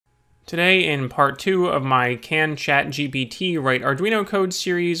Today, in part 2 of my Can ChatGPT Write Arduino Code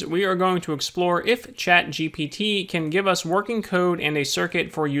series, we are going to explore if ChatGPT can give us working code and a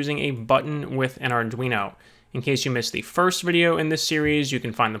circuit for using a button with an Arduino. In case you missed the first video in this series, you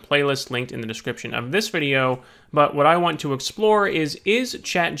can find the playlist linked in the description of this video, but what I want to explore is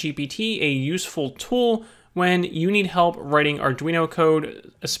ChatGPT a useful tool when you need help writing Arduino code,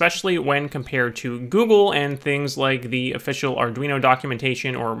 especially when compared to Google and things like the official Arduino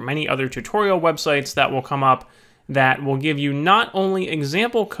documentation or many other tutorial websites that will come up that will give you not only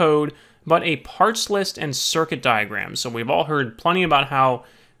example code, but a parts list and circuit diagram. So we've all heard plenty about how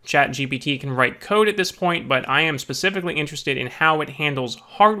ChatGPT can write code at this point, but I am specifically interested in how it handles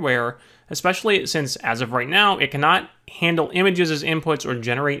hardware, especially since, as of right now, it cannot handle images as inputs or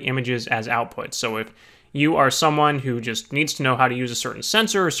generate images as outputs. So if you are someone who just needs to know how to use a certain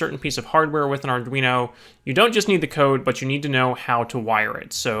sensor or a certain piece of hardware with an Arduino, you don't just need the code, but you need to know how to wire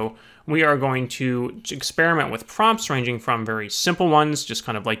it. So we are going to experiment with prompts ranging from very simple ones, just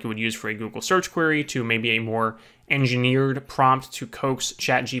kind of like you would use for a Google search query, to maybe a more engineered prompt to coax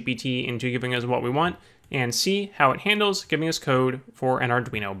ChatGPT into giving us what we want, and see how it handles giving us code for an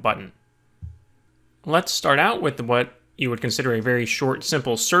Arduino button. Let's start out with what you would consider a very short,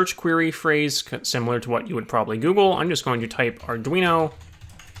 simple search query phrase, similar to what you would probably Google. I'm just going to type Arduino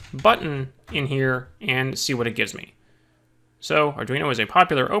button in here and see what it gives me. So Arduino is a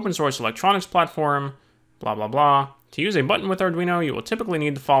popular open source electronics platform, blah, blah, blah. To use a button with Arduino, you will typically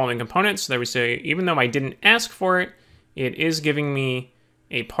need the following components. So there we say, even though I didn't ask for it, it is giving me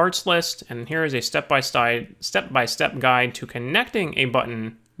a parts list, and here is a step-by-step guide to connecting a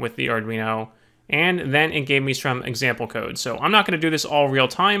button with the Arduino. And then it gave me some example code. So I'm not going to do this all real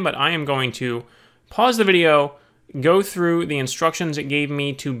time, but I am going to pause the video, go through the instructions it gave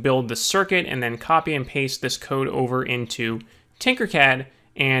me to build the circuit, and then copy and paste this code over into Tinkercad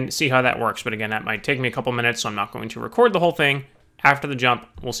and see how that works. But again, that might take me a couple minutes, so I'm not going to record the whole thing. After the jump,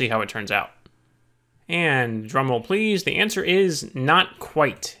 we'll see how it turns out. And drumroll please, the answer is not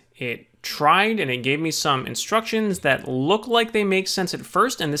quite. It tried and it gave me some instructions that look like they make sense at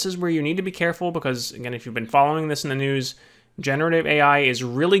first, and this is where you need to be careful because, again, if you've been following this in the news, generative AI is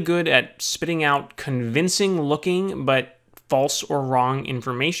really good at spitting out convincing looking but false or wrong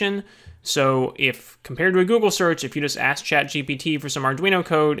information. So if compared to a Google search, if you just ask ChatGPT for some Arduino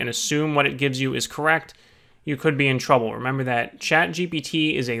code and assume what it gives you is correct, you could be in trouble. Remember that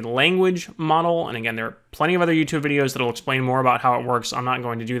ChatGPT is a language model, and again, there are plenty of other YouTube videos that will explain more about how it works. I'm not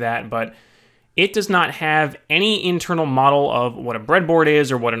going to do that, but it does not have any internal model of what a breadboard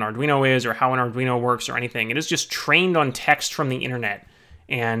is or what an Arduino is or how an Arduino works or anything. It is just trained on text from the internet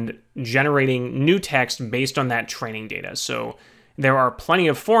and generating new text based on that training data. So there are plenty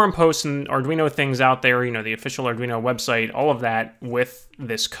of forum posts and Arduino things out there, you know, the official Arduino website, all of that with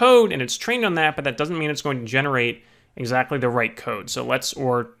this code, and it's trained on that, but that doesn't mean it's going to generate exactly the right code. So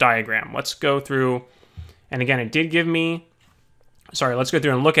or diagram. Let's go through, and again, it did give me, let's go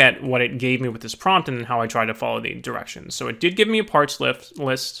through and look at what it gave me with this prompt and how I tried to follow the directions. So it did give me a parts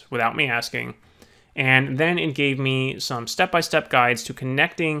list without me asking, and then it gave me some step-by-step guides to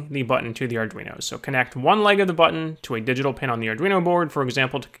connecting the button to the Arduino. So connect one leg of the button to a digital pin on the Arduino board, for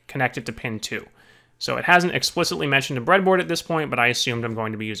example, to connect it to pin 2. So it hasn't explicitly mentioned a breadboard at this point, but I assumed I'm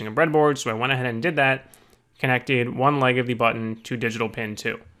going to be using a breadboard, so I went ahead and did that, connected one leg of the button to digital pin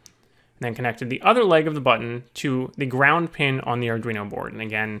 2. And then connected the other leg of the button to the ground pin on the Arduino board. And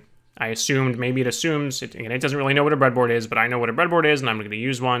again, I assumed, maybe it assumes, it doesn't really know what a breadboard is, but I know what a breadboard is, and I'm going to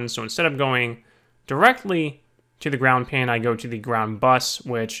use one. So instead of going directly to the ground pin, I go to the ground bus,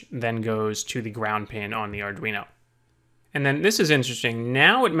 which then goes to the ground pin on the Arduino. And then this is interesting.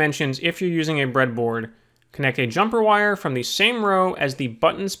 Now it mentions if you're using a breadboard, connect a jumper wire from the same row as the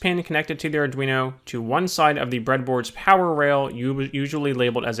buttons pin connected to the Arduino to one side of the breadboard's power rail, usually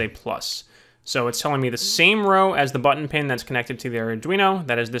labeled as a plus. So it's telling me the same row as the button pin that's connected to the Arduino,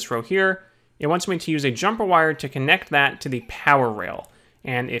 that is this row here. It wants me to use a jumper wire to connect that to the power rail.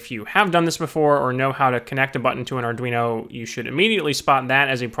 And if you have done this before or know how to connect a button to an Arduino, you should immediately spot that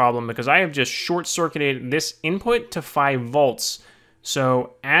as a problem because I have just short-circuited this input to 5 volts.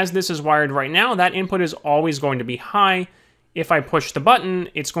 So as this is wired right now, that input is always going to be high. If I push the button,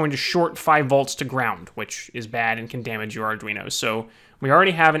 it's going to short 5 volts to ground, which is bad and can damage your Arduino. So we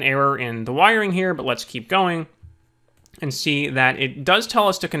already have an error in the wiring here, but let's keep going and see that it does tell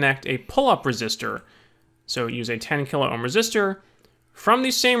us to connect a pull-up resistor. So use a 10 kilo ohm resistor from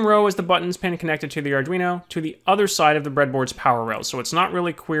the same row as the buttons pin connected to the Arduino to the other side of the breadboard's power rail. So it's not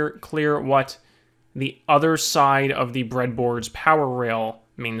really clear what the other side of the breadboard's power rail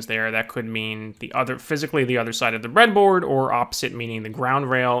means there. That could mean physically the other side of the breadboard, or opposite, meaning the ground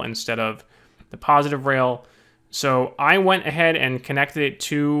rail instead of the positive rail. So I went ahead and connected it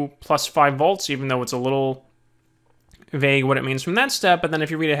to plus 5 volts, even though it's a little vague what it means from that step. But then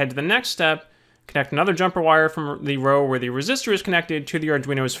if you read ahead to the next step, connect another jumper wire from the row where the resistor is connected to the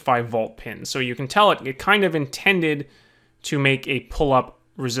Arduino's 5-volt pin. So you can tell it kind of intended to make a pull-up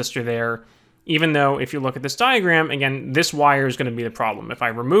resistor there, even though if you look at this diagram, again, this wire is going to be the problem. If I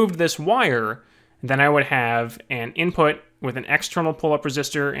removed this wire, then I would have an input with an external pull-up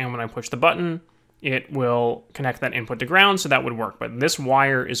resistor, and when I push the button, it will connect that input to ground, so that would work. But this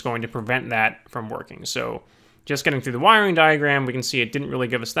wire is going to prevent that from working. So just getting through the wiring diagram, we can see it didn't really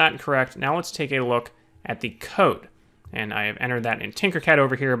give us that correct. Now let's take a look at the code. And I have entered that in Tinkercad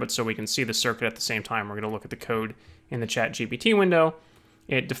over here, but so we can see the circuit at the same time, we're going to look at the code in the ChatGPT window.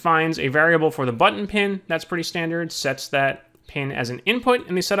 It defines a variable for the button pin. That's pretty standard. Sets that pin as an input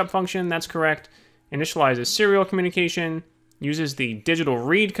in the setup function. That's correct. Initializes serial communication. Uses the digital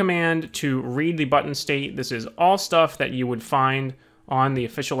read command to read the button state. This is all stuff that you would find on the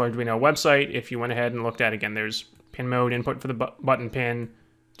official Arduino website. If you went ahead and looked at, again, there's pin mode input for the button pin,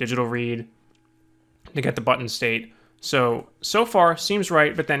 digital read to get the button state. So far seems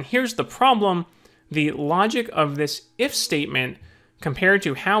right, but then here's the problem. The logic of this if statement compared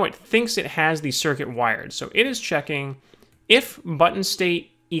to how it thinks it has the circuit wired. So it is checking if button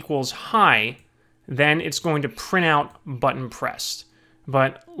state equals high, then it's going to print out button pressed.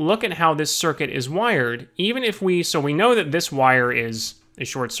 But look at how this circuit is wired. Even if we know that this wire is a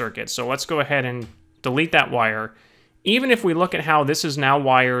short circuit. So let's go ahead and delete that wire. Even if we look at how this is now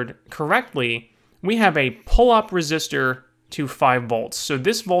wired correctly, we have a pull-up resistor to 5 volts. So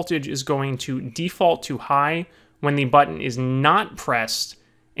this voltage is going to default to high when the button is not pressed.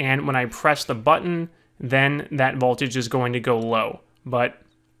 And when I press the button, then that voltage is going to go low. But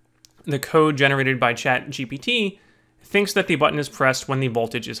the code generated by ChatGPT thinks that the button is pressed when the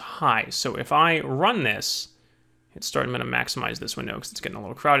voltage is high. So if I run this, I'm going to maximize this window because it's getting a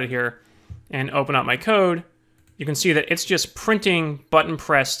little crowded here, and open up my code, you can see that it's just printing button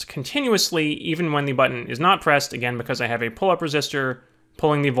pressed continuously, even when the button is not pressed, again, because I have a pull-up resistor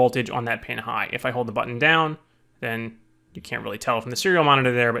pulling the voltage on that pin high. If I hold the button down, then you can't really tell from the serial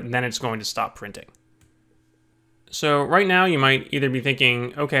monitor there, but then it's going to stop printing. So right now you might either be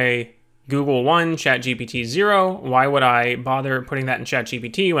thinking, okay, Google 1, ChatGPT 0, why would I bother putting that in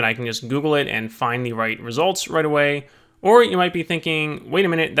ChatGPT when I can just Google it and find the right results right away? Or you might be thinking, wait a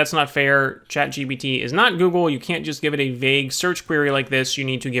minute, that's not fair. ChatGPT is not Google. You can't just give it a vague search query like this. You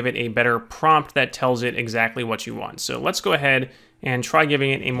need to give it a better prompt that tells it exactly what you want. So let's go ahead and try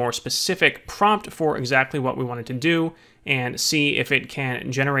giving it a more specific prompt for exactly what we want it to do and see if it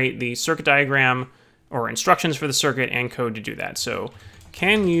can generate the circuit diagram or instructions for the circuit and code to do that. So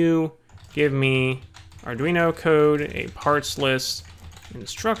can you give me Arduino code, a parts list,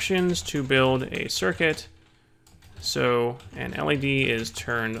 instructions to build a circuit? So an LED is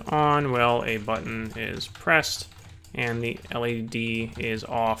turned on while a button is pressed, and the LED is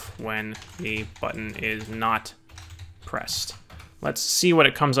off when the button is not pressed. Let's see what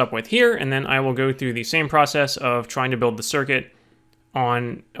it comes up with here, and then I will go through the same process of trying to build the circuit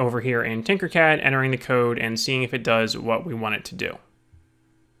on over here in Tinkercad, entering the code and seeing if it does what we want it to do.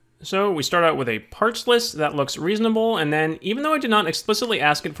 So we start out with a parts list that looks reasonable, and then even though I did not explicitly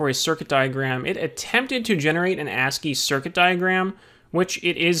ask it for a circuit diagram, it attempted to generate an ASCII circuit diagram, which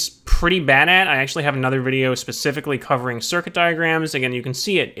it is pretty bad at. I actually have another video specifically covering circuit diagrams. Again, you can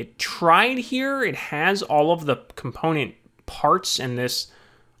see it. It tried here. It has all of the component parts, and this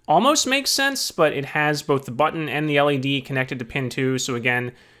almost makes sense, but it has both the button and the LED connected to pin 2. So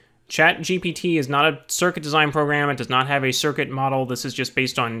again, ChatGPT is not a circuit design program. It does not have a circuit model. This is just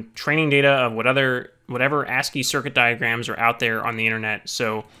based on training data of whatever ASCII circuit diagrams are out there on the internet.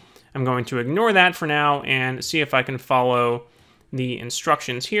 So I'm going to ignore that for now and see if I can follow the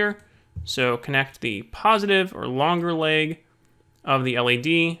instructions here. So connect the positive or longer leg of the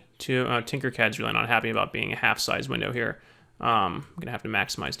LED to Tinkercad's really not happy about being a half-size window here. I'm going to have to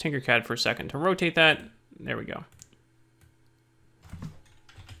maximize Tinkercad for a second to rotate that. There we go.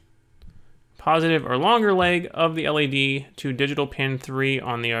 Positive or longer leg of the LED to digital pin 3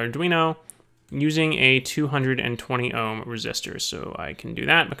 on the Arduino using a 220 ohm resistor. So I can do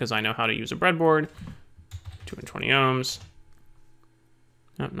that because I know how to use a breadboard. 220 ohms.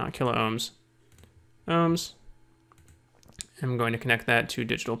 No, not kilo ohms. Ohms. I'm going to connect that to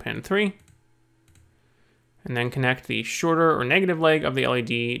digital pin 3. And then connect the shorter or negative leg of the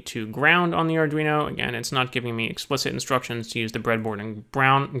LED to ground on the Arduino. Again, it's not giving me explicit instructions to use the breadboard and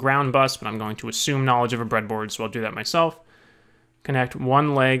ground bus, but I'm going to assume knowledge of a breadboard, so I'll do that myself. connect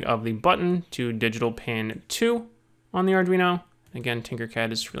one leg of the button to digital pin 2 on the Arduino. Again,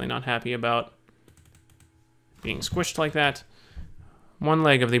 Tinkercad is really not happy about being squished like that. One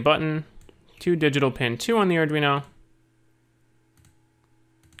leg of the button to digital pin 2 on the Arduino.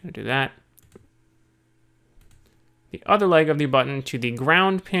 Gonna do that. The other leg of the button to the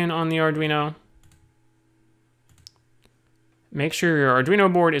ground pin on the Arduino. Make sure your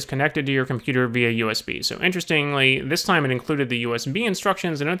Arduino board is connected to your computer via USB. So interestingly, this time it included the USB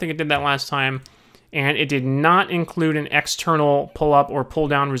instructions. I don't think it did that last time. And it did not include an external pull-up or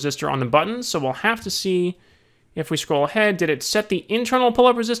pull-down resistor on the buttons. So we'll have to see if we scroll ahead. Did it set the internal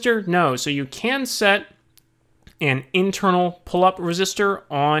pull-up resistor? No. So you can set an internal pull-up resistor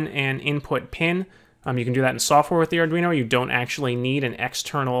on an input pin. You can do that in software with the Arduino. You don't actually need an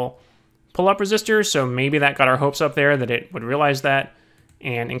external pull-up resistor, so maybe that got our hopes up there that it would realize that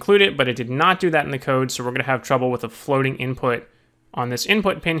and include it, but it did not do that in the code, so we're going to have trouble with a floating input on this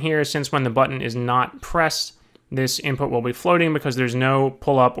input pin here, since when the button is not pressed, this input will be floating because there's no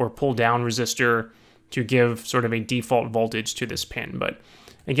pull-up or pull-down resistor to give sort of a default voltage to this pin. But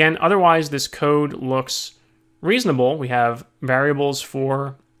again, otherwise this code looks reasonable. We have variables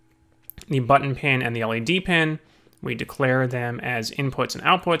for the button pin and the LED pin. We declare them as inputs and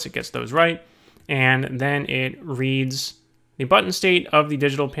outputs. It gets those right. And then it reads the button state of the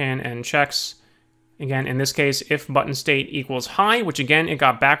digital pin and checks, again, in this case, if button state equals high, which again, it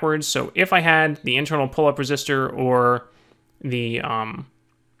got backwards. So if I had the internal pull-up resistor or the,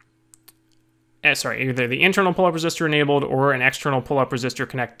 either the internal pull-up resistor enabled or an external pull-up resistor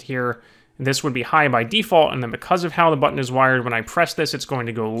connected here, this would be high by default. And then because of how the button is wired, when I press this, it's going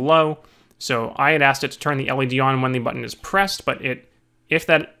to go low. So I had asked it to turn the LED on when the button is pressed, but if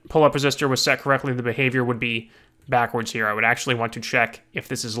that pull-up resistor was set correctly, the behavior would be backwards here. I would actually want to check if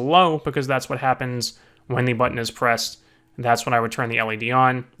this is low, because that's what happens when the button is pressed. That's when I would turn the LED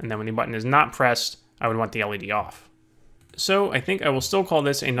on, and then when the button is not pressed, I would want the LED off. So I think I will still call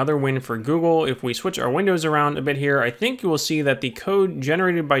this another win for Google. If we switch our windows around a bit here, I think you will see that the code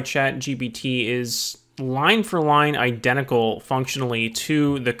generated by ChatGPT is line for line identical functionally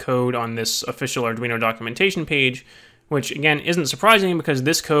to the code on this official Arduino documentation page, which again isn't surprising because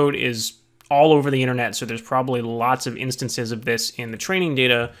this code is all over the internet, so there's probably lots of instances of this in the training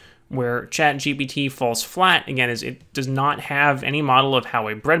data. Where ChatGPT falls flat, again, is it does not have any model of how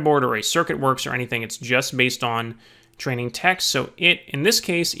a breadboard or a circuit works or anything. It's just based on training text. So it, in this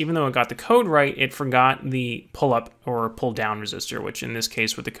case, even though it got the code right, it forgot the pull-up or pull-down resistor, which in this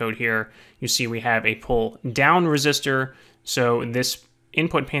case with the code here, you see we have a pull-down resistor. So this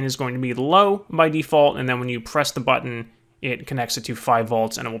input pin is going to be low by default, and then when you press the button, it connects it to 5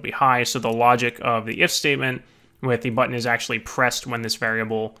 volts and it will be high. So the logic of the if statement with the button is actually pressed when this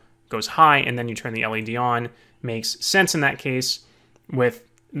variable goes high, and then you turn the LED on makes sense in that case with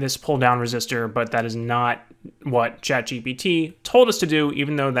this pull-down resistor, but that is not what ChatGPT told us to do,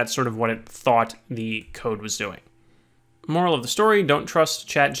 even though that's sort of what it thought the code was doing. Moral of the story, don't trust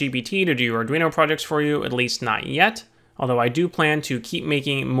ChatGPT to do your Arduino projects for you, at least not yet. Although I do plan to keep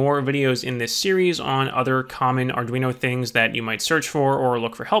making more videos in this series on other common Arduino things that you might search for or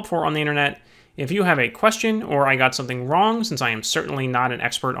look for help for on the internet. If you have a question or I got something wrong, since I am certainly not an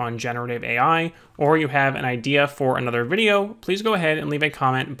expert on generative AI, or you have an idea for another video, please go ahead and leave a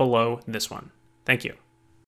comment below this one. Thank you.